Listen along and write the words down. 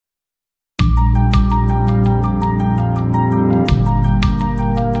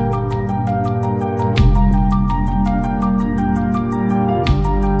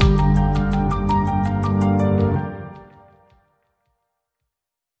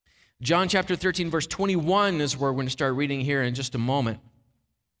John chapter 13, verse 21 is where we're going to start reading here in just a moment.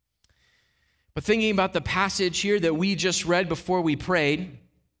 But thinking about the passage here that we just read before we prayed,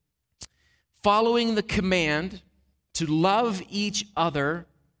 following the command to love each other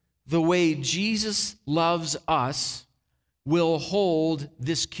the way Jesus loves us will hold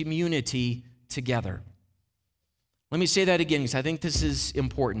this community together. Let me say that again because I think this is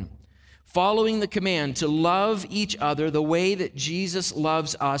important. Following the command to love each other the way that Jesus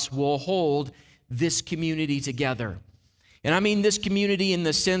loves us will hold this community together. And I mean this community in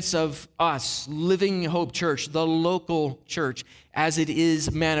the sense of us, Living Hope Church, the local church, as it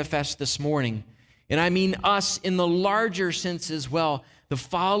is manifest this morning. And I mean us in the larger sense as well, the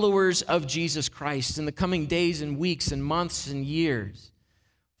followers of Jesus Christ in the coming days and weeks and months and years.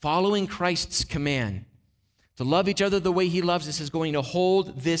 Following Christ's command to love each other the way he loves us is going to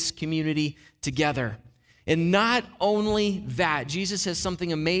hold this community together. And not only that, Jesus says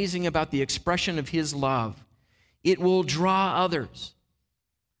something amazing about the expression of his love. It will draw others.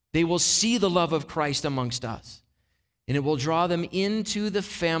 They will see the love of Christ amongst us, and it will draw them into the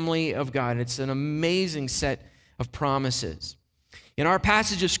family of God. It's an amazing set of promises. In our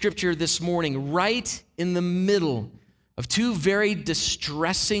passage of Scripture this morning, right in the middle of two very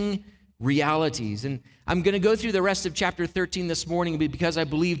distressing realities, and I'm going to go through the rest of chapter 13 this morning because I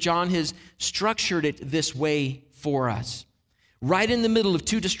believe John has structured it this way for us. Right in the middle of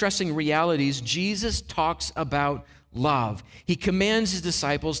two distressing realities, Jesus talks about love. He commands his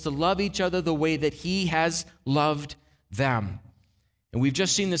disciples to love each other the way that he has loved them. And we've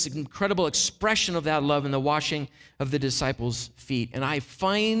just seen this incredible expression of that love in the washing of the disciples' feet. And I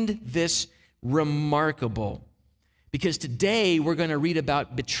find this remarkable because today we're going to read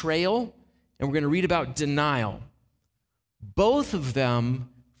about betrayal and we're going to read about denial. Both of them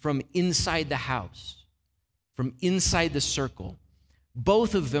from inside the house. From inside the circle,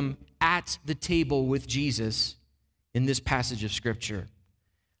 both of them at the table with Jesus in this passage of Scripture.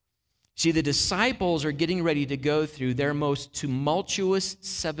 See, the disciples are getting ready to go through their most tumultuous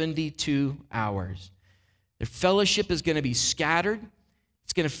 72 hours. Their fellowship is going to be scattered.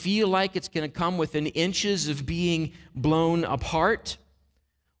 It's going to feel like it's going to come within inches of being blown apart.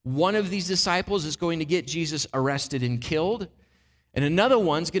 One of these disciples is going to get Jesus arrested and killed. And another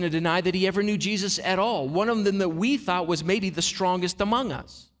one's going to deny that he ever knew Jesus at all. One of them that we thought was maybe the strongest among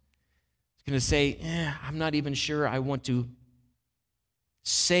us. He's going to say, I'm not even sure I want to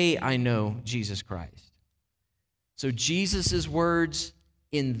say I know Jesus Christ. So Jesus' words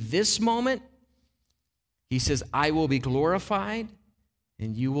in this moment, he says, I will be glorified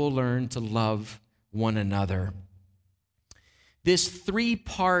and you will learn to love one another. This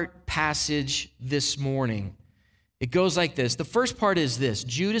three-part passage this morning, it goes like this. The first part is this.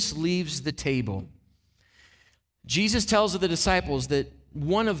 Judas leaves the table. Jesus tells the disciples that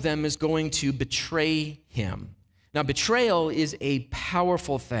one of them is going to betray him. Now, betrayal is a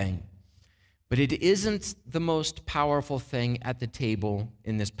powerful thing, but it isn't the most powerful thing at the table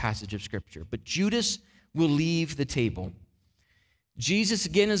in this passage of Scripture. But Judas will leave the table. Jesus,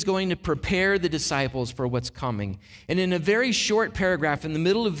 again, is going to prepare the disciples for what's coming. And in a very short paragraph, in the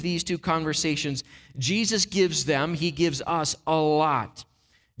middle of these two conversations, Jesus gives us a lot.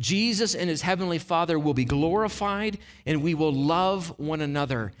 Jesus and his heavenly Father will be glorified, and we will love one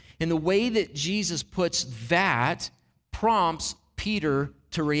another. And the way that Jesus puts that prompts Peter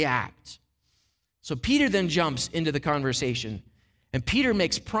to react. So Peter then jumps into the conversation, and Peter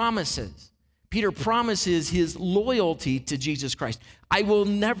makes promises. Peter promises his loyalty to Jesus Christ. I will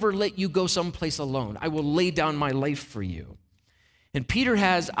never let you go someplace alone. I will lay down my life for you. And Peter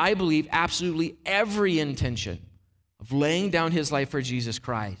has, I believe, absolutely every intention of laying down his life for Jesus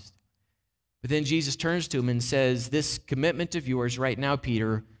Christ. But then Jesus turns to him and says, this commitment of yours right now,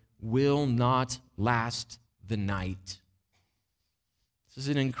 Peter, will not last the night. This is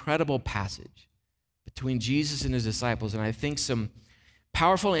an incredible passage between Jesus and his disciples, and I think some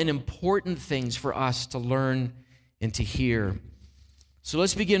powerful and important things for us to learn and to hear. So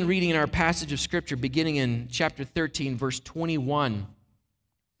let's begin reading in our passage of Scripture, beginning in chapter 13, verse 21.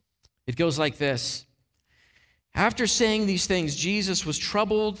 It goes like this. After saying these things, Jesus was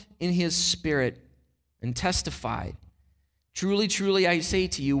troubled in his spirit and testified, truly, truly, I say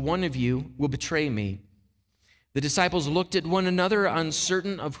to you, one of you will betray me. The disciples looked at one another,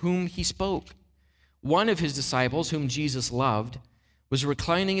 uncertain of whom he spoke. One of his disciples, whom Jesus loved, was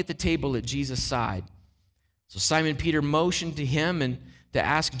reclining at the table at Jesus' side. So Simon Peter motioned to him and to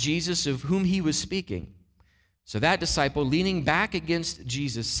ask Jesus of whom he was speaking. So that disciple, leaning back against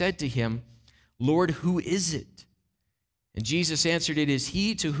Jesus, said to him, Lord, who is it? And Jesus answered, it is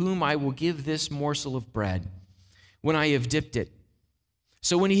he to whom I will give this morsel of bread when I have dipped it.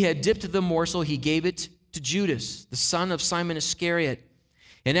 So when he had dipped the morsel, he gave it to Judas, the son of Simon Iscariot.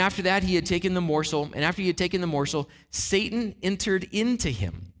 And after that, he had taken the morsel, and after he had taken the morsel, Satan entered into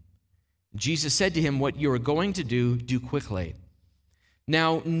him. Jesus said to him, "What you are going to do, do quickly."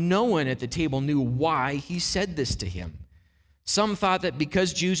 Now, no one at the table knew why he said this to him. Some thought that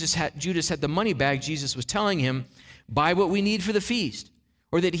because Judas had the money bag, Jesus was telling him, "Buy what we need for the feast,"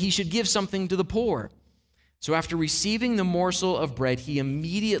 or that he should give something to the poor. So after receiving the morsel of bread, he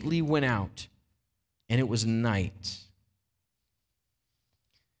immediately went out, and it was night.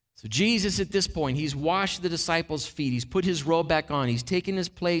 So Jesus, at this point, he's washed the disciples' feet. He's put his robe back on. He's taken his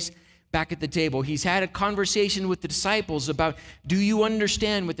place back at the table. He's had a conversation with the disciples about, do you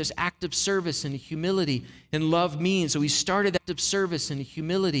understand what this act of service and humility and love means? So he started that act of service and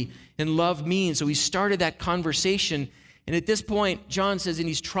humility and love means. So he started that conversation. And at this point, John says, and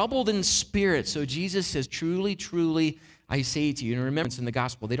he's troubled in spirit. So Jesus says, truly, truly, I say to you. And remember, it's in the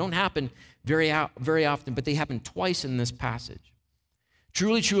gospel. They don't happen very often, but they happen twice in this passage.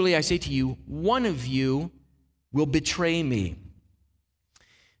 Truly, truly, I say to you, one of you will betray me.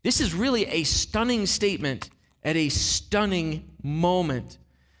 This is really a stunning statement at a stunning moment.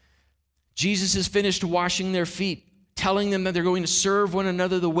 Jesus has finished washing their feet, telling them that they're going to serve one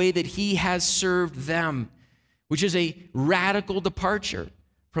another the way that he has served them, which is a radical departure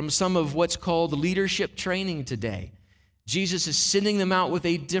from some of what's called leadership training today. Jesus is sending them out with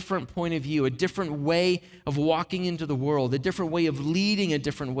a different point of view, a different way of walking into the world, a different way of leading, a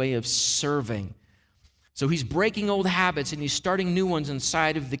different way of serving. So he's breaking old habits and he's starting new ones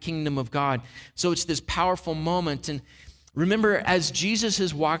inside of the kingdom of God. So it's this powerful moment. And remember, as Jesus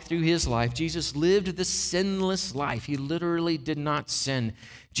has walked through his life, Jesus lived the sinless life. He literally did not sin.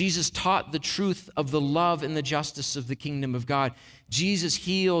 Jesus taught the truth of the love and the justice of the kingdom of God. Jesus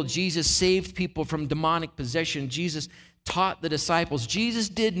healed. Jesus saved people from demonic possession. Jesus taught the disciples. Jesus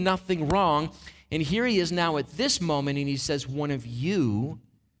did nothing wrong. And here he is now at this moment, and he says, one of you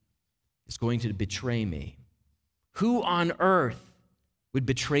is going to betray me. Who on earth would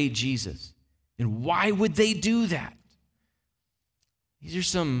betray Jesus? And why would they do that? These are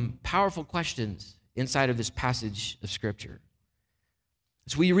some powerful questions inside of this passage of Scripture.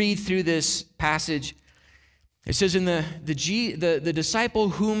 As we read through this passage, it says, in the disciple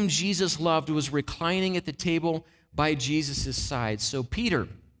whom Jesus loved was reclining at the table by Jesus' side. So Peter's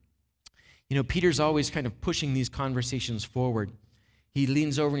always kind of pushing these conversations forward. He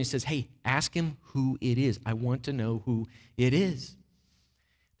leans over and he says, hey, ask him who it is. I want to know who it is.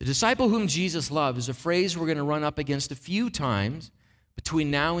 The disciple whom Jesus loved is a phrase we're going to run up against a few times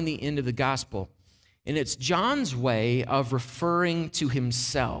between now and the end of the gospel. And it's John's way of referring to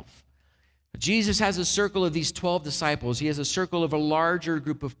himself. Jesus has a circle of these 12 disciples. He has a circle of a larger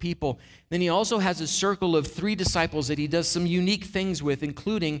group of people. Then he also has a circle of 3 disciples that he does some unique things with,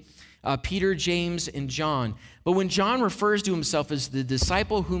 including Peter, James, and John. But when John refers to himself as the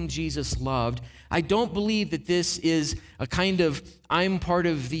disciple whom Jesus loved, I don't believe that this is a kind of I'm part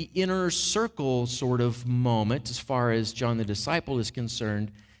of the inner circle sort of moment as far as John the disciple is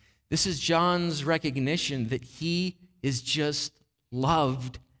concerned. This is John's recognition that he is just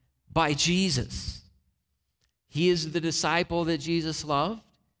loved by Jesus. He is the disciple that Jesus loved.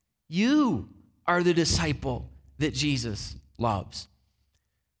 You are the disciple that Jesus loves.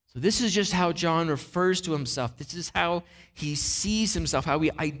 So this is just how John refers to himself. This is how he sees himself, how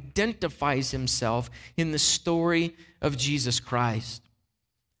he identifies himself in the story of Jesus Christ.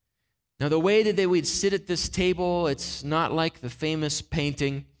 Now, the way that they would sit at this table, it's not like the famous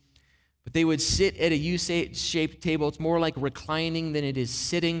painting, but they would sit at a U-shaped table. It's more like reclining than it is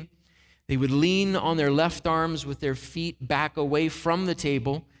sitting. They would lean on their left arms with their feet back away from the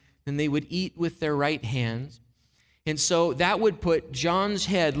table, and they would eat with their right hands. And so that would put John's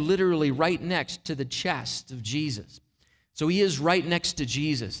head literally right next to the chest of Jesus. So he is right next to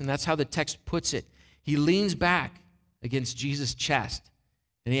Jesus, and that's how the text puts it. He leans back against Jesus' chest,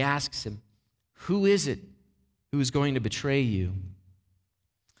 and he asks him, who is it who is going to betray you?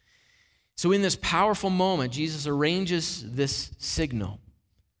 So in this powerful moment, Jesus arranges this signal.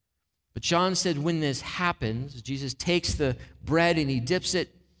 But John said when this happens, Jesus takes the bread and he dips it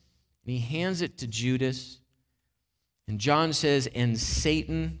and he hands it to Judas. And John says, and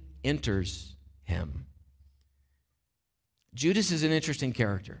Satan enters him. Judas is an interesting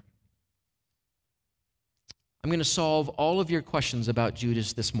character. I'm going to solve all of your questions about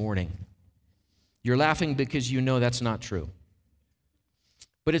Judas this morning. You're laughing because you know that's not true.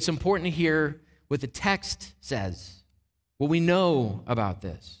 But it's important to hear what the text says, what we know about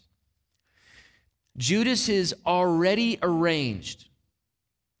this. Judas is already arranged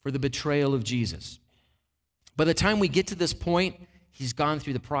for the betrayal of Jesus. By the time we get to this point he's gone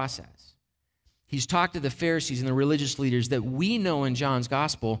through the process. He's talked to the Pharisees and the religious leaders that we know in John's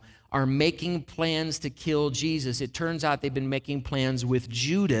gospel are making plans to kill Jesus. It turns out they've been making plans with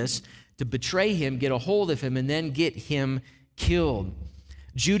Judas to betray him, get a hold of him, and then get him killed.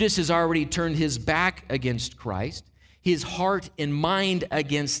 Judas has already turned his back against Christ, his heart and mind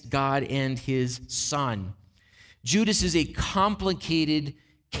against God and his Son. Judas is a complicated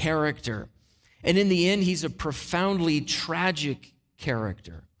character, and in the end, he's a profoundly tragic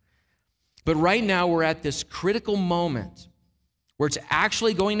character. But right now, we're at this critical moment where it's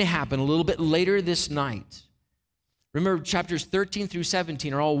actually going to happen a little bit later this night. Remember, chapters 13 through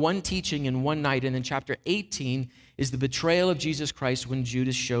 17 are all one teaching in one night, and then chapter 18 is the betrayal of Jesus Christ when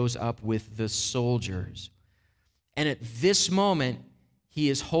Judas shows up with the soldiers. And at this moment, he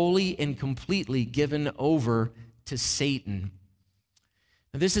is wholly and completely given over to Satan.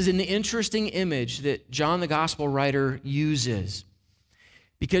 Now, this is an interesting image that John the Gospel writer uses,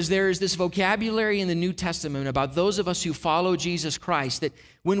 because there is this vocabulary in the New Testament about those of us who follow Jesus Christ, that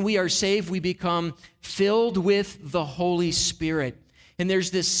when we are saved, we become filled with the Holy Spirit. And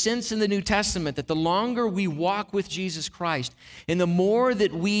there's this sense in the New Testament that the longer we walk with Jesus Christ, and the more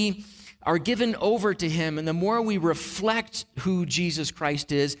that we are given over to him, and the more we reflect who Jesus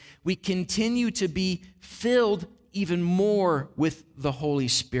Christ is, we continue to be filled even more with the Holy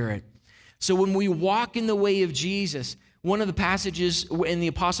Spirit. So when we walk in the way of Jesus, one of the passages in the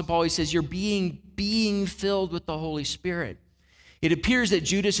Apostle Paul, he says, you're being filled with the Holy Spirit. It appears that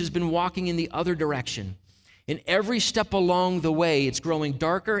Judas has been walking in the other direction. And every step along the way, it's growing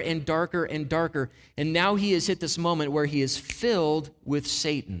darker and darker and darker. And now he has hit this moment where he is filled with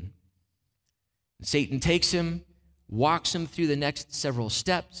Satan. Satan takes him, walks him through the next several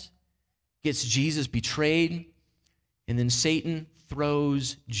steps, gets Jesus betrayed, and then Satan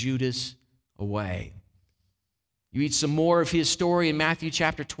throws Judas away. You read some more of his story in Matthew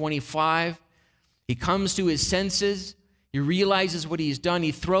chapter 25. He comes to his senses. He realizes what he's done.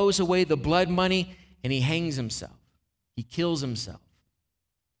 He throws away the blood money, and he hangs himself. He kills himself.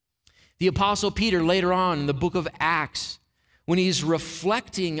 The Apostle Peter, later on in the book of Acts, when he's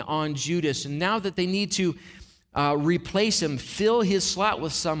reflecting on Judas, and now that they need to replace him, fill his slot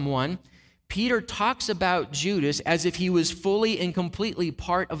with someone, Peter talks about Judas as if he was fully and completely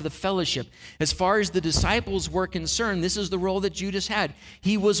part of the fellowship. As far as the disciples were concerned, this is the role that Judas had.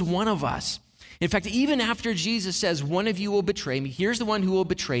 He was one of us. In fact, even after Jesus says, one of you will betray me, here's the one who will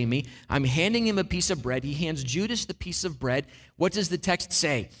betray me, I'm handing him a piece of bread. He hands Judas the piece of bread. What does the text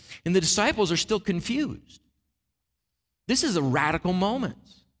say? And the disciples are still confused. This is a radical moment.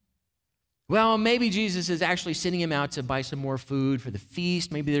 Well, maybe Jesus is actually sending him out to buy some more food for the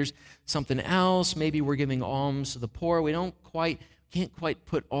feast. Maybe there's something else. Maybe we're giving alms to the poor. We can't quite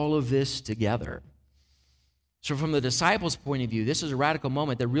put all of this together. So from the disciples' point of view, this is a radical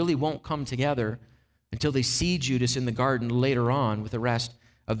moment that really won't come together until they see Judas in the garden later on with the rest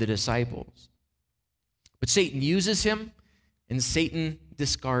of the disciples. But Satan uses him, and Satan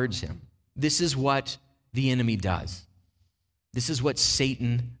discards him. This is what the enemy does. This is what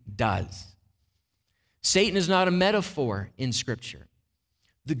Satan does. Satan is not a metaphor in Scripture.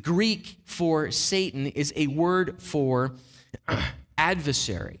 The Greek for Satan is a word for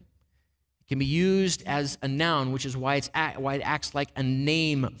adversary. It can be used as a noun, which is why it acts like a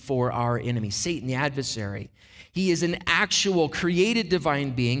name for our enemy. Satan, the adversary. He is an actual created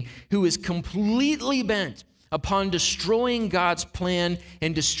divine being who is completely bent upon destroying God's plan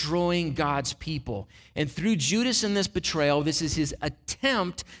and destroying God's people. And through Judas in this betrayal, this is his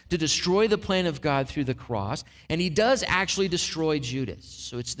attempt to destroy the plan of God through the cross. And he does actually destroy Judas.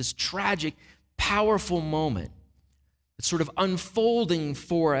 So it's this tragic, powerful moment that's sort of unfolding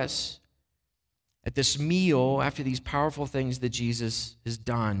for us at this meal after these powerful things that Jesus has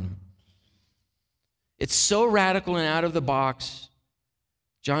done. It's so radical and out of the box.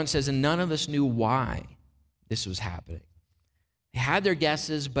 John says, and none of us knew why this was happening. They had their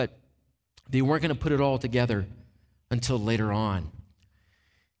guesses, but they weren't going to put it all together until later on.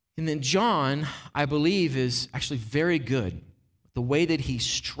 And then John, I believe, is actually very good with the way that he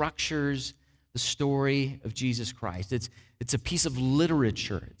structures the story of Jesus Christ. It's a piece of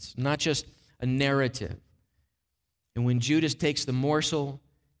literature. It's not just a narrative. And when Judas takes the morsel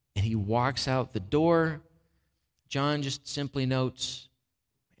and he walks out the door, John just simply notes,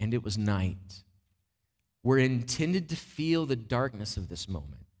 and it was night. We're intended to feel the darkness of this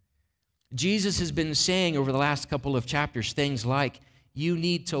moment. Jesus has been saying over the last couple of chapters things like, you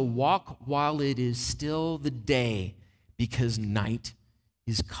need to walk while it is still the day because night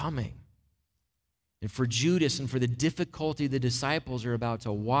is coming. And for Judas and for the difficulty the disciples are about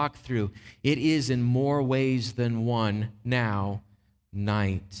to walk through, it is in more ways than one now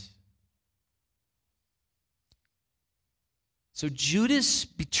night. So Judas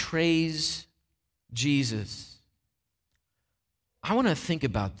betrays Jesus. I want to think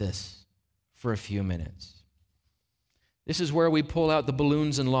about this for a few minutes. This is where we pull out the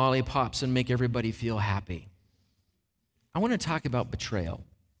balloons and lollipops and make everybody feel happy. I want to talk about betrayal.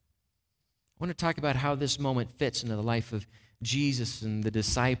 I want to talk about how this moment fits into the life of Jesus and the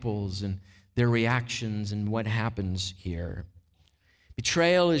disciples and their reactions and what happens here.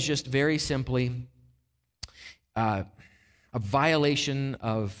 Betrayal is just very simply a violation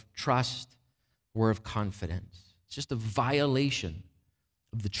of trust or of confidence. It's just a violation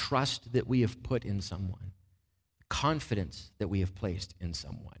of the trust that we have put in someone, the confidence that we have placed in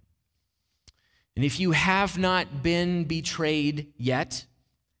someone. And if you have not been betrayed yet,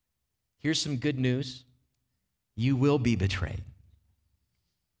 here's some good news. You will be betrayed.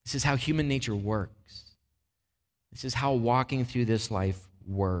 This is how human nature works. This is how walking through this life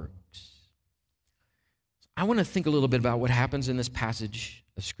works. I want to think a little bit about what happens in this passage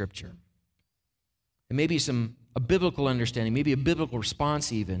of Scripture. And maybe a biblical understanding, maybe a biblical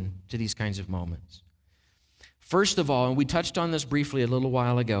response even to these kinds of moments. First of all, and we touched on this briefly a little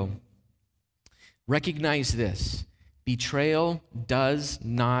while ago, recognize this: betrayal does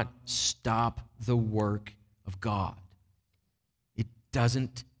not stop the work of God. It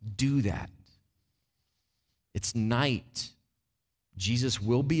doesn't do that. It's night. Jesus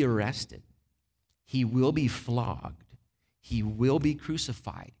will be arrested. He will be flogged. He will be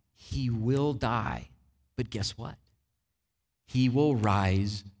crucified. He will die. But guess what? He will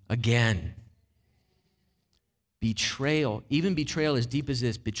rise again. Betrayal, even betrayal as deep as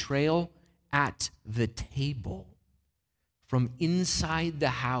this, betrayal at the table from inside the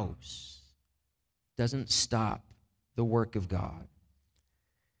house doesn't stop the work of God.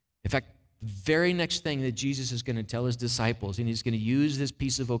 In fact, the very next thing that Jesus is going to tell his disciples, and he's going to use this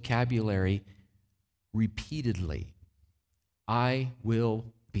piece of vocabulary repeatedly, I will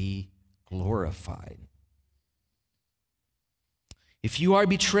be glorified. If you are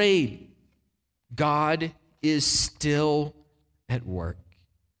betrayed, God is still at work.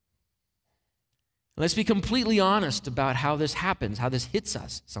 Let's be completely honest about how this happens, how this hits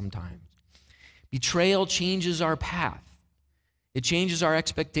us sometimes. Betrayal changes our path. It changes our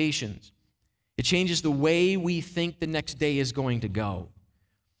expectations. It changes the way we think the next day is going to go.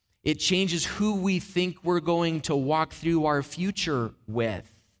 It changes who we think we're going to walk through our future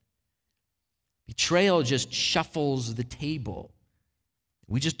with. Betrayal just shuffles the table.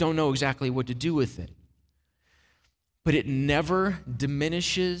 We just don't know exactly what to do with it. But it never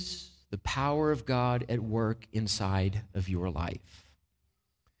diminishes the power of God at work inside of your life.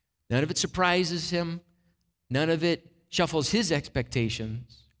 None of it surprises him. None of it shuffles his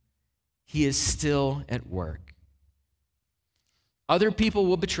expectations. He is still at work. Other people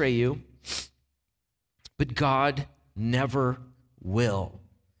will betray you, but God never will.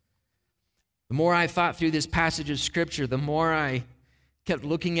 The more I thought through this passage of Scripture, the more I kept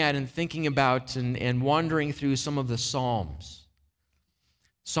looking at and thinking about and wandering through some of the Psalms.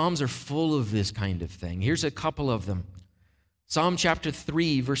 Psalms are full of this kind of thing. Here's a couple of them. Psalm chapter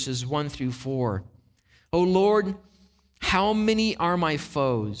 3, verses 1 through 4. O Lord, how many are my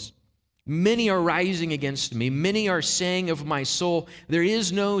foes? Many are rising against me. Many are saying of my soul, there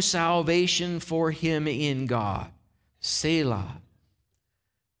is no salvation for him in God. Selah.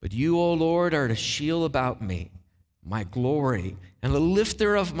 But you, O Lord, are a shield about me, my glory, and the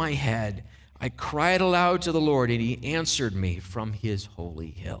lifter of my head. I cried aloud to the Lord, and he answered me from his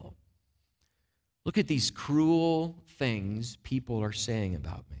holy hill. Look at these cruel things people are saying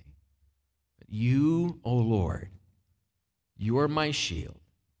about me. But you, O Lord, you are my shield.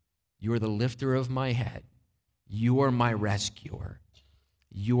 You are the lifter of my head. You are my rescuer.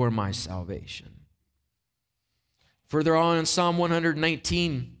 You are my salvation. Further on in Psalm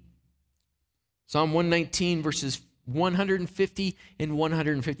 119, Psalm 119, verses 150 and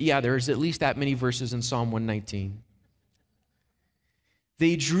 150. Yeah, there's at least that many verses in Psalm 119.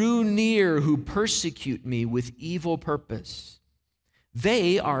 They drew near who persecute me with evil purpose.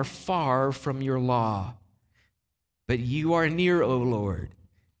 They are far from your law, but you are near, O Lord,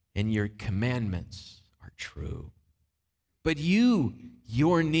 and your commandments are true. But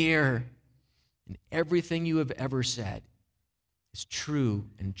you're near, and everything you have ever said is true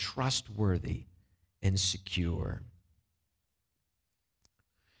and trustworthy and secure.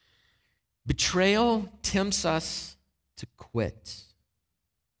 Betrayal tempts us to quit.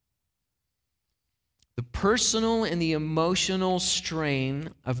 The personal and the emotional strain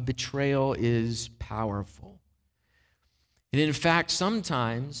of betrayal is powerful. And in fact,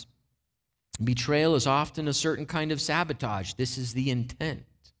 sometimes Betrayal is often a certain kind of sabotage. This is the intent.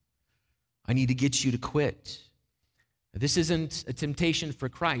 I need to get you to quit. This isn't a temptation for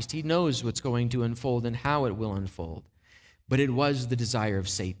Christ. He knows what's going to unfold and how it will unfold. But it was the desire of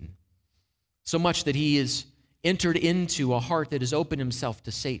Satan. So much that he has entered into a heart that has opened himself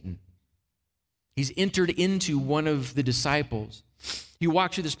to Satan. He's entered into one of the disciples. He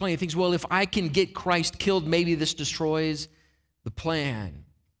walks through this plan. He thinks, well, if I can get Christ killed, maybe this destroys the plan.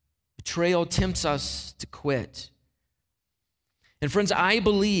 Betrayal tempts us to quit. And friends, I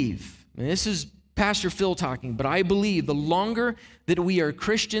believe, and this is Pastor Phil talking, but I believe the longer that we are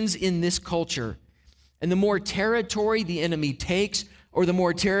Christians in this culture, and the more territory the enemy takes, or the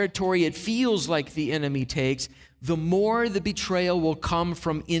more territory it feels like the enemy takes, the more the betrayal will come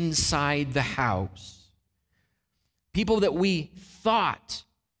from inside the house. People that we thought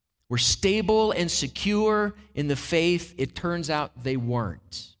were stable and secure in the faith, it turns out they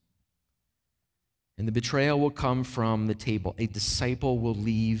weren't. And the betrayal will come from the table. A disciple will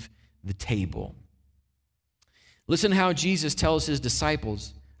leave the table. Listen how Jesus tells his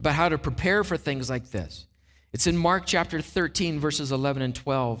disciples about how to prepare for things like this. It's in Mark chapter 13, verses 11 and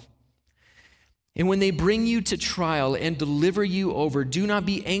 12. And when they bring you to trial and deliver you over, do not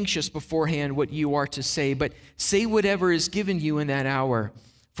be anxious beforehand what you are to say, but say whatever is given you in that hour.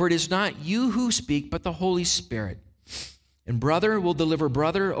 For it is not you who speak, but the Holy Spirit. And brother will deliver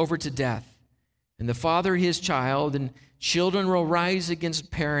brother over to death, and the father his child, and children will rise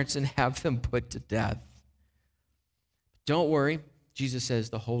against parents and have them put to death. Don't worry, Jesus says,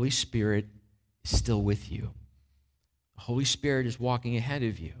 the Holy Spirit is still with you. The Holy Spirit is walking ahead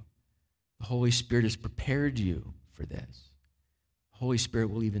of you. The Holy Spirit has prepared you for this. The Holy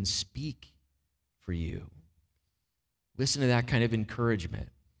Spirit will even speak for you. Listen to that kind of encouragement.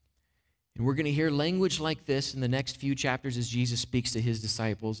 And we're going to hear language like this in the next few chapters as Jesus speaks to his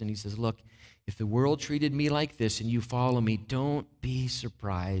disciples. And he says, look, if the world treated me like this and you follow me, don't be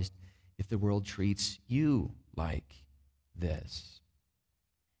surprised if the world treats you like this.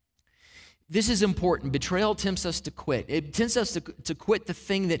 This is important. Betrayal tempts us to quit. It tempts us to quit the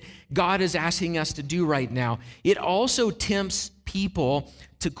thing that God is asking us to do right now. It also tempts people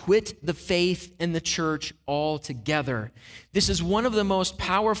to quit the faith and the church altogether. This is one of the most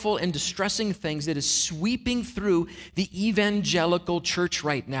powerful and distressing things that is sweeping through the evangelical church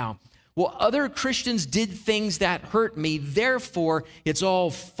right now. Well, other Christians did things that hurt me, therefore it's all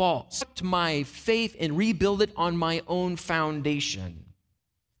false. My faith and rebuild it on my own foundation.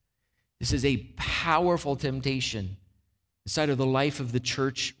 This is a powerful temptation inside of the life of the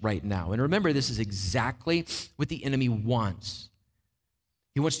church right now. And remember, this is exactly what the enemy wants.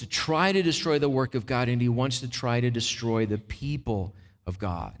 He wants to try to destroy the work of God, and he wants to try to destroy the people of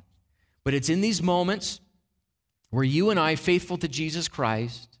God. But it's in these moments where you and I, faithful to Jesus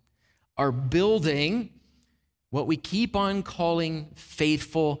Christ, are building what we keep on calling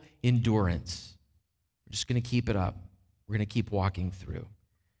faithful endurance. We're just going to keep it up. We're going to keep walking through.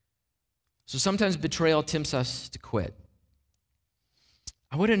 So sometimes betrayal tempts us to quit.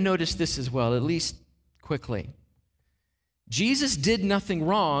 I want to notice this as well, at least quickly. Jesus did nothing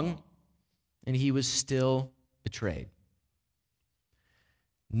wrong, and he was still betrayed.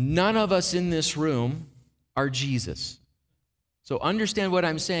 None of us in this room are Jesus. So understand what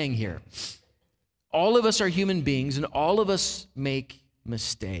I'm saying here. All of us are human beings, and all of us make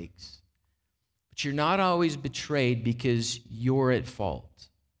mistakes. But you're not always betrayed because you're at fault.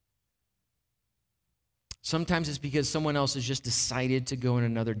 Sometimes it's because someone else has just decided to go in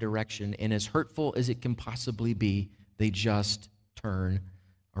another direction, and as hurtful as it can possibly be, they just turn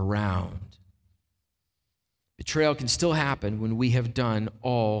around. Betrayal can still happen when we have done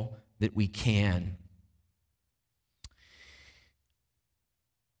all that we can.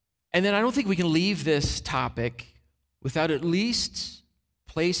 And then I don't think we can leave this topic without at least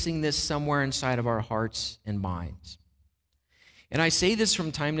placing this somewhere inside of our hearts and minds. And I say this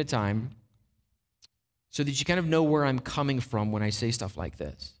from time to time so that you kind of know where I'm coming from when I say stuff like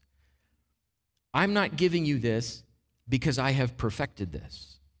this. I'm not giving you this because I have perfected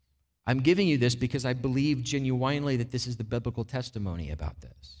this. I'm giving you this because I believe genuinely that this is the biblical testimony about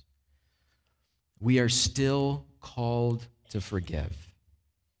this. We are still called to forgive.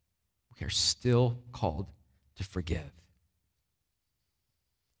 We are still called to forgive.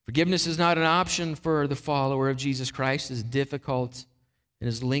 Forgiveness is not an option for the follower of Jesus Christ. As difficult and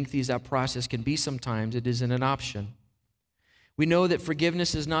as lengthy as that process can be sometimes, it isn't an option. We know that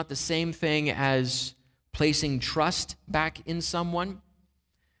forgiveness is not the same thing as placing trust back in someone.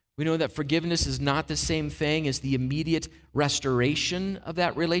 We know that forgiveness is not the same thing as the immediate restoration of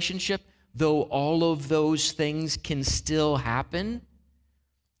that relationship, though all of those things can still happen.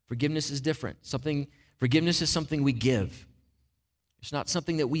 Forgiveness is different. Forgiveness is something we give. It's not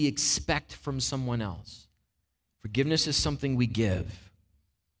something that we expect from someone else. Forgiveness is something we give.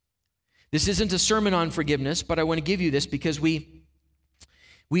 This isn't a sermon on forgiveness, but I want to give you this because we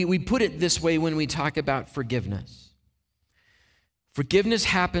put it this way when we talk about forgiveness. Forgiveness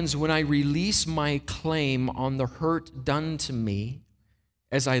happens when I release my claim on the hurt done to me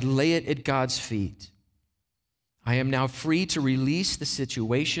as I lay it at God's feet. I am now free to release the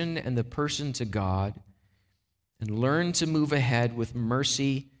situation and the person to God and learn to move ahead with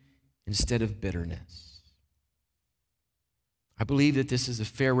mercy instead of bitterness. I believe that this is a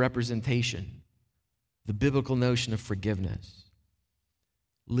fair representation of the biblical notion of forgiveness.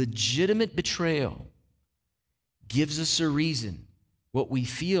 Legitimate betrayal gives us a reason, what we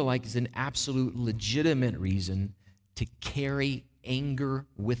feel like is an absolute legitimate reason, to carry anger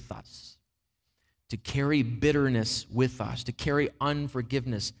with us, to carry bitterness with us, to carry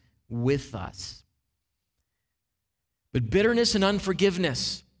unforgiveness with us. But bitterness and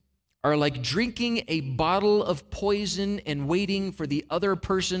unforgiveness are like drinking a bottle of poison and waiting for the other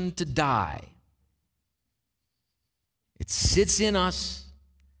person to die. It sits in us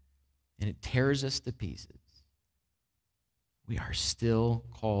and it tears us to pieces. We are still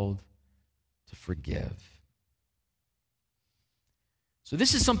called to forgive. So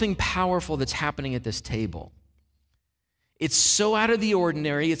this is something powerful that's happening at this table. It's so out of the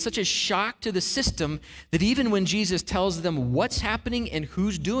ordinary. It's such a shock to the system that even when Jesus tells them what's happening and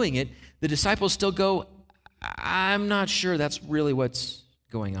who's doing it, the disciples still go, I'm not sure that's really what's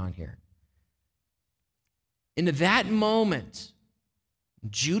going on here. In that moment,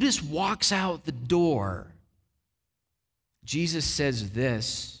 Judas walks out the door. Jesus says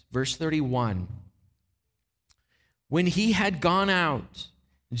this, verse 31. When he had gone out,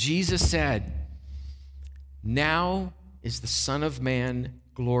 Jesus said, now is the Son of Man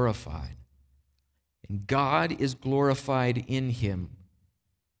glorified, and God is glorified in him.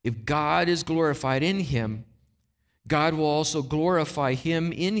 If God is glorified in him, God will also glorify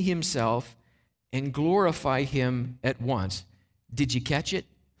him in himself and glorify him at once. Did you catch it?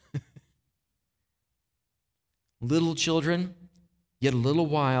 Little children, yet a little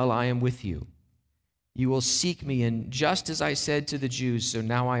while I am with you. You will seek me, and just as I said to the Jews, so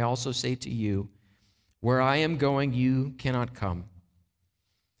now I also say to you, where I am going, you cannot come.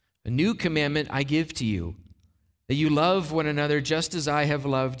 A new commandment I give to you, that you love one another just as I have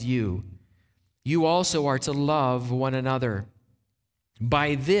loved you. You also are to love one another.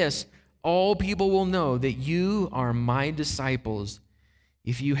 By this, all people will know that you are my disciples,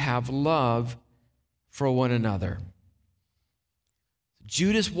 if you have love for one another.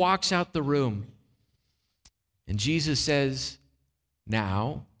 Judas walks out the room, and Jesus says,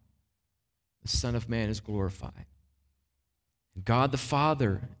 now the Son of Man is glorified. And God the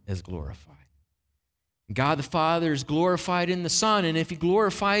Father is glorified. And God the Father is glorified in the Son, and if he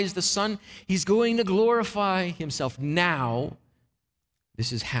glorifies the Son, he's going to glorify himself. Now,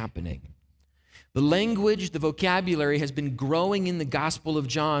 this is happening. The language, the vocabulary has been growing in the Gospel of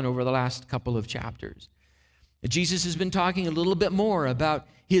John over the last couple of chapters. Jesus has been talking a little bit more about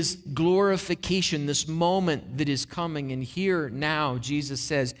his glorification, this moment that is coming. And here now, Jesus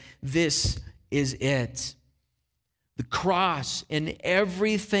says, this is it. The cross and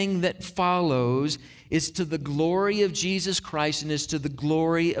everything that follows is to the glory of Jesus Christ and is to the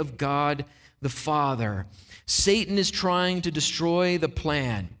glory of God the Father. Satan is trying to destroy the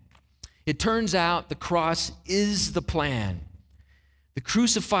plan. It turns out the cross is the plan. The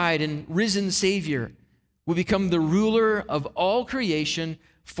crucified and risen Savior will become the ruler of all creation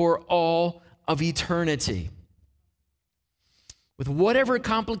for all of eternity. With whatever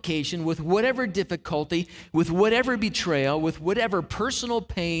complication, with whatever difficulty, with whatever betrayal, with whatever personal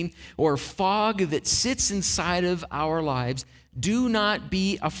pain or fog that sits inside of our lives, do not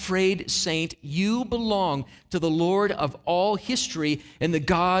be afraid, saint. You belong to the Lord of all history and the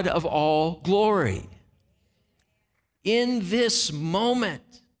God of all glory. In this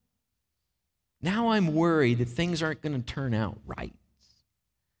moment, now I'm worried that things aren't going to turn out right.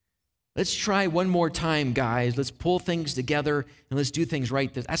 Let's try one more time, guys. Let's pull things together and let's do things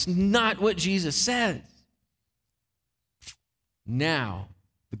right. That's not what Jesus says. Now,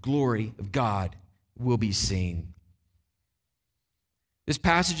 the glory of God will be seen. This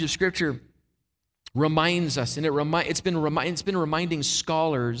passage of Scripture reminds us, and it's been reminding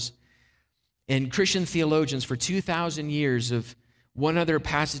scholars and Christian theologians for 2,000 years of one other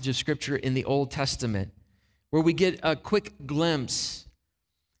passage of Scripture in the Old Testament, where we get a quick glimpse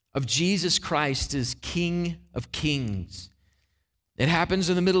of Jesus Christ as King of Kings. It happens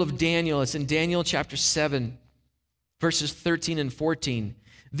in the middle of Daniel. It's in Daniel chapter 7, verses 13 and 14.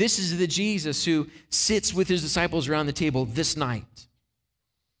 This is the Jesus who sits with his disciples around the table this night.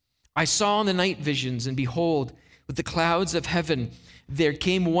 I saw in the night visions, and behold, with the clouds of heaven, there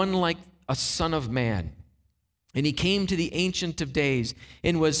came one like a son of man. And he came to the Ancient of Days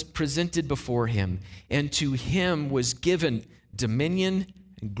and was presented before him. And to him was given dominion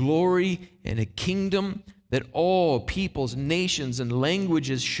and glory and a kingdom, that all peoples, nations, and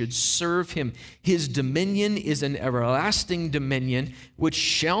languages should serve him. His dominion is an everlasting dominion which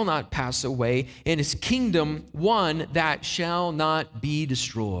shall not pass away, and his kingdom one that shall not be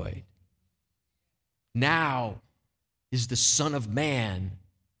destroyed. Now is the Son of Man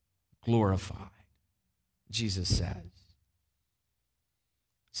glorified, Jesus says.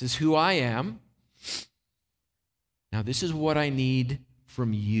 This is who I am. Now this is what I need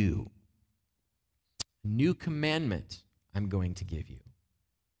from you. A new commandment I'm going to give you.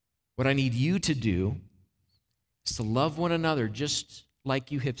 What I need you to do is to love one another just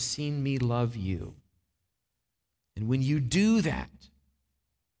like you have seen me love you. And when you do that,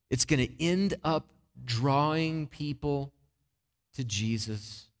 it's going to end up drawing people to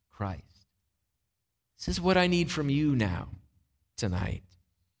Jesus Christ. This is what I need from you now, tonight.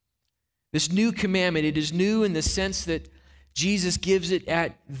 This new commandment, it is new in the sense that Jesus gives it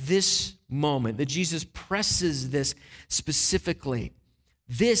at this moment, that Jesus presses this specifically.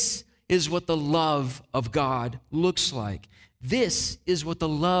 This is what the love of God looks like. This is what the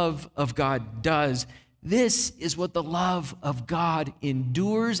love of God does. This is what the love of God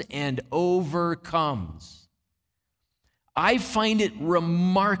endures and overcomes. I find it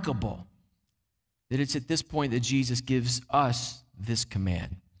remarkable that it's at this point that Jesus gives us this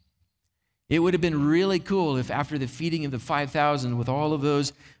command. It would have been really cool if after the feeding of the 5,000 with all of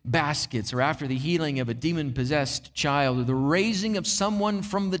those baskets, or after the healing of a demon-possessed child, or the raising of someone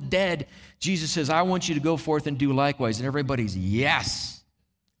from the dead, Jesus says, I want you to go forth and do likewise. And everybody's, yes.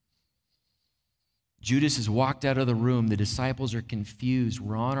 Judas has walked out of the room. The disciples are confused.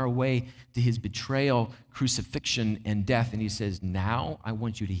 We're on our way to his betrayal, crucifixion, and death. And he says, now I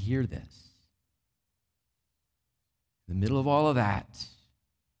want you to hear this. In the middle of all of that,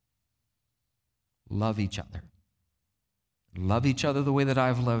 love each other. Love each other the way that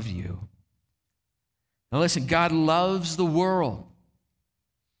I've loved you. Now listen, God loves the world.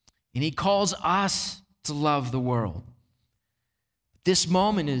 And he calls us to love the world. This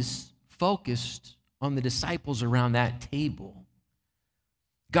moment is focused on the disciples around that table.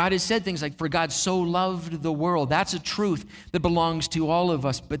 God has said things like, for God so loved the world. That's a truth that belongs to all of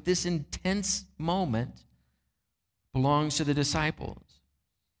us. But this intense moment belongs to the disciples.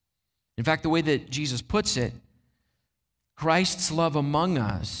 In fact, the way that Jesus puts it, Christ's love among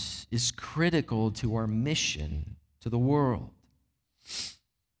us is critical to our mission to the world.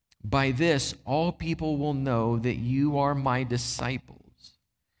 By this, all people will know that you are my disciples,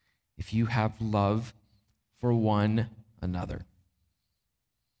 if you have love for one another.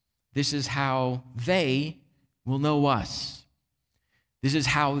 This is how they will know us. This is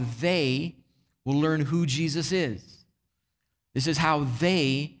how they will learn who Jesus is. This is how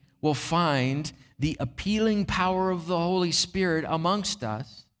they will find the appealing power of the Holy Spirit amongst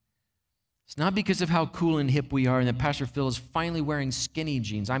us. It's not because of how cool and hip we are and that Pastor Phil is finally wearing skinny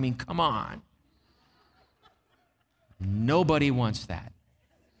jeans. I mean, come on. Nobody wants that.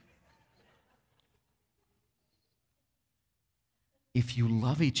 If you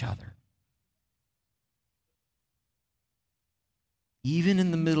love each other, even in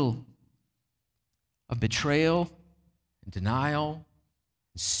the middle of betrayal and denial,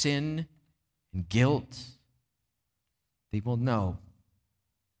 sin and guilt, they will know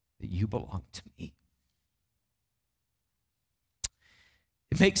that you belong to me.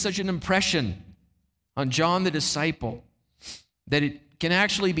 It makes such an impression on John the disciple that it can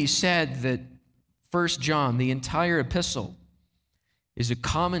actually be said that 1 John, the entire epistle, is a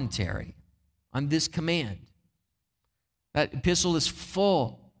commentary on this command. That epistle is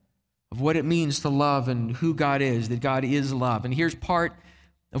full of what it means to love and who God is, that God is love. And here's part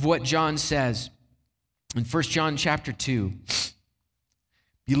of what John says in 1 John chapter 2.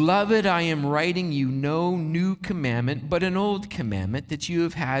 Beloved, I am writing you no new commandment, but an old commandment that you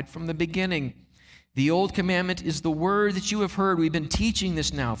have had from the beginning. The old commandment is the word that you have heard. We've been teaching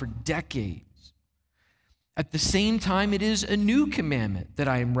this now for decades. At the same time, it is a new commandment that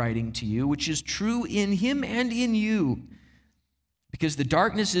I am writing to you, which is true in him and in you, because the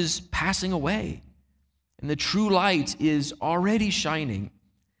darkness is passing away and the true light is already shining.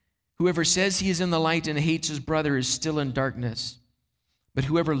 Whoever says he is in the light and hates his brother is still in darkness. But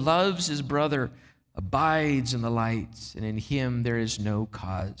whoever loves his brother abides in the light, and in him there is no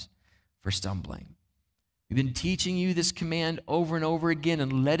cause for stumbling. We've been teaching you this command over and over again,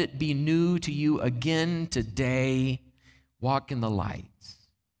 and let it be new to you again today. Walk in the light.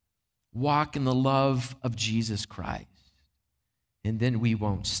 Walk in the love of Jesus Christ, and then we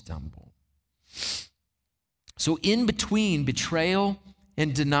won't stumble. So in between betrayal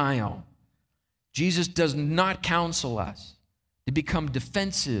and denial, Jesus does not counsel us to become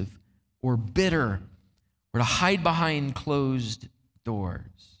defensive or bitter or to hide behind closed doors.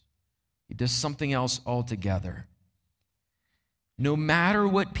 He does something else altogether. No matter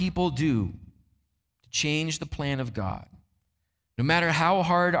what people do to change the plan of God, no matter how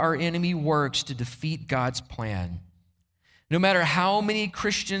hard our enemy works to defeat God's plan, no matter how many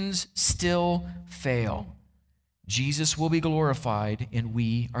Christians still fail, Jesus will be glorified and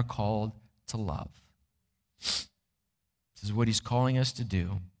we are called to love. This is what he's calling us to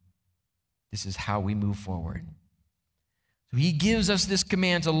do. This is how we move forward. So he gives us this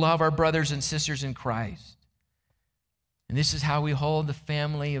command to love our brothers and sisters in Christ. And this is how we hold the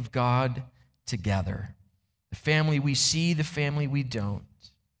family of God together. The family we see, the family we don't.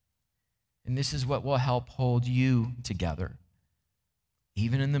 And this is what will help hold you together,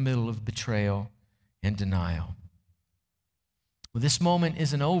 even in the middle of betrayal and denial. Well, this moment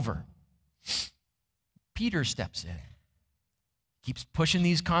isn't over. Peter steps in, keeps pushing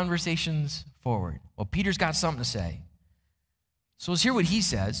these conversations forward. Well, Peter's got something to say. So let's hear what he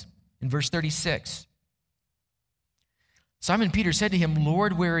says in verse 36. Simon Peter said to him,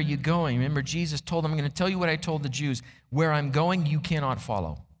 Lord, where are you going? Remember, Jesus told him, I'm going to tell you what I told the Jews. Where I'm going, you cannot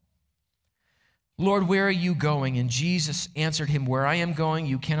follow. Lord, where are you going? And Jesus answered him, where I am going,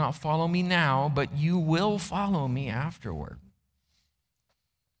 you cannot follow me now, but you will follow me afterward.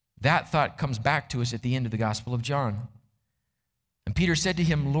 That thought comes back to us at the end of the Gospel of John. And Peter said to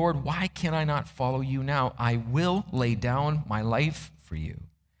him, Lord, why can I not follow you now? I will lay down my life for you.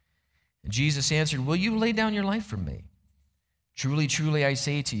 And Jesus answered, will you lay down your life for me? Truly, truly, I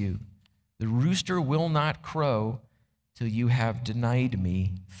say to you, the rooster will not crow till you have denied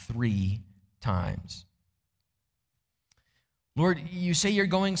me 3 times. Lord, you say you're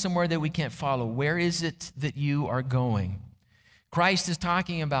going somewhere that we can't follow. Where is it that you are going? Christ is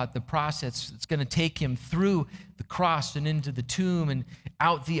talking about the process that's going to take him through the cross and into the tomb and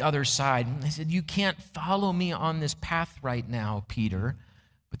out the other side. And he said, you can't follow me on this path right now, Peter.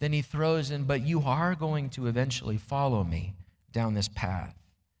 But then he throws in, but you are going to eventually follow me down this path.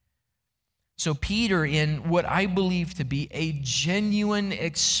 So Peter, in what I believe to be a genuine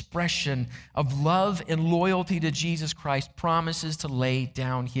expression of love and loyalty to Jesus Christ, promises to lay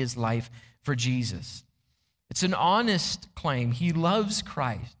down his life for Jesus. It's an honest claim. He loves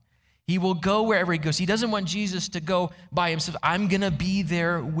Christ. He will go wherever he goes. He doesn't want Jesus to go by himself. I'm going to be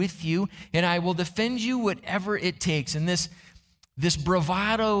there with you, and I will defend you whatever it takes. And this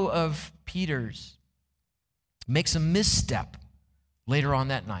bravado of Peter's makes a misstep later on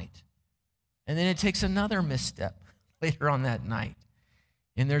that night. And then it takes another misstep later on that night.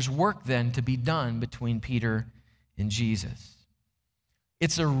 And there's work then to be done between Peter and Jesus.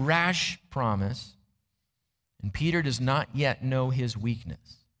 It's a rash promise, and Peter does not yet know his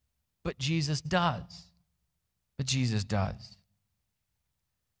weakness. But Jesus does. But Jesus does.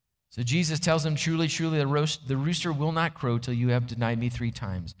 So Jesus tells him, truly, truly, the rooster will not crow till you have denied me 3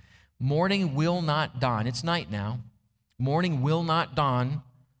 times. Morning will not dawn. It's night now. Morning will not dawn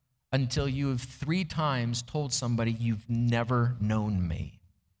until you have 3 times told somebody you've never known me.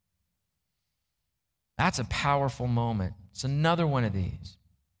 That's a powerful moment. It's another one of these.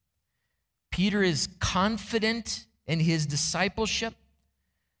 Peter is confident in his discipleship,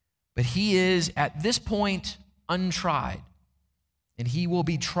 but he is, at this point, untried, and he will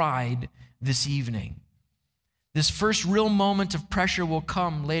be tried this evening. This first real moment of pressure will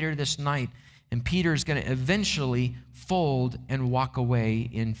come later this night, and Peter is going to eventually fold and walk away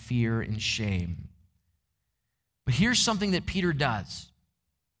in fear and shame. But here's something that Peter does.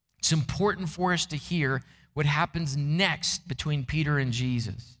 It's important for us to hear what happens next between Peter and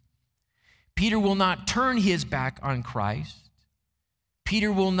Jesus. Peter will not turn his back on Christ.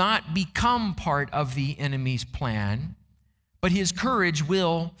 Peter will not become part of the enemy's plan, but his courage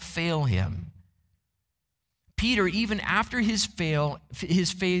will fail him. Peter, even after his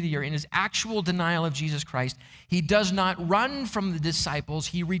failure and his actual denial of Jesus Christ, he does not run from the disciples,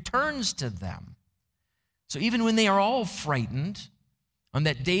 he returns to them. So even when they are all frightened, on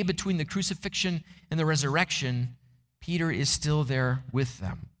that day between the crucifixion and the resurrection, Peter is still there with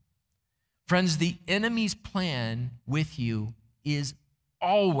them. Friends, the enemy's plan with you is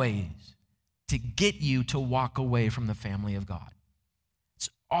always to get you to walk away from the family of God. It's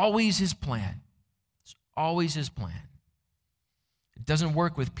always his plan. It's always his plan. It doesn't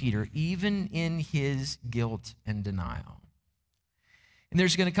work with Peter, even in his guilt and denial. And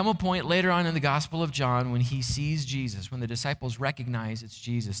there's going to come a point later on in the Gospel of John when he sees Jesus, when the disciples recognize it's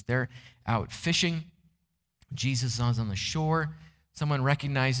Jesus. They're out fishing. Jesus is on the shore. Someone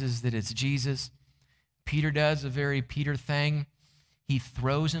recognizes that it's Jesus. Peter does a very Peter thing. He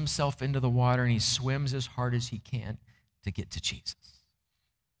throws himself into the water and he swims as hard as he can to get to Jesus.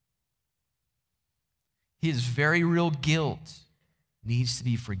 His very real guilt needs to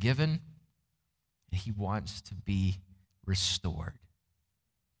be forgiven, and he wants to be restored.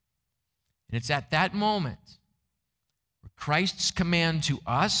 And it's at that moment where Christ's command to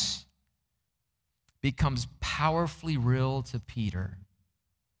us becomes powerfully real to Peter.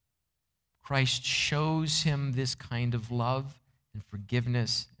 Christ shows him this kind of love and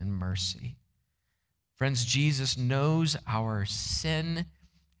forgiveness and mercy. Friends, Jesus knows our sin,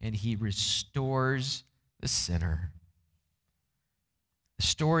 and he restores the sinner. The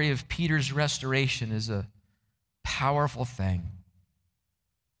story of Peter's restoration is a powerful thing.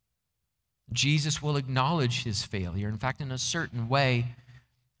 Jesus will acknowledge his failure. In fact, in a certain way,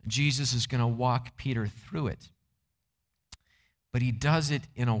 Jesus is going to walk Peter through it. But he does it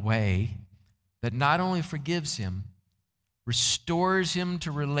in a way that not only forgives him, restores him to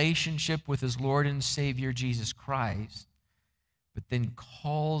relationship with his Lord and Savior, Jesus Christ, but then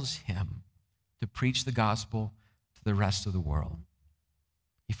calls him to preach the gospel to the rest of the world.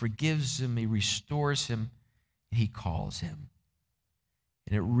 He forgives him, he restores him, and he calls him.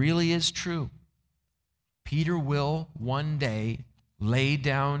 And it really is true. Peter will one day lay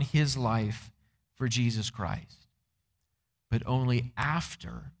down his life for Jesus Christ, but only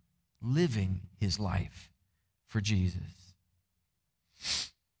after living his life for Jesus.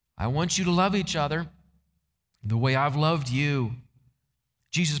 I want you to love each other the way I've loved you.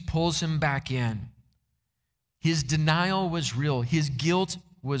 Jesus pulls him back in. His denial was real. His guilt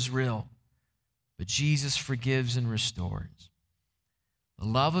was real. But Jesus forgives and restores. The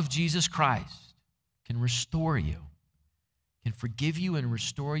love of Jesus Christ can restore you, can forgive you and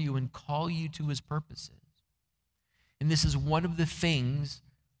restore you and call you to his purposes. And this is one of the things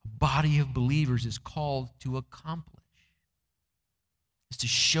a body of believers is called to accomplish, is to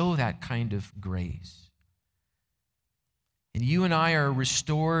show that kind of grace. And you and I are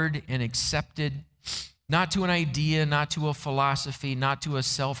restored and accepted, not to an idea, not to a philosophy, not to a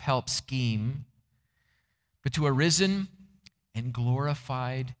self-help scheme, but to a risen and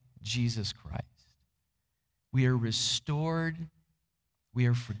glorified Jesus Christ. We are restored, we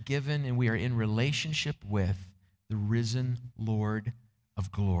are forgiven, and we are in relationship with the risen Lord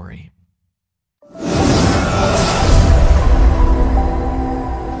of glory.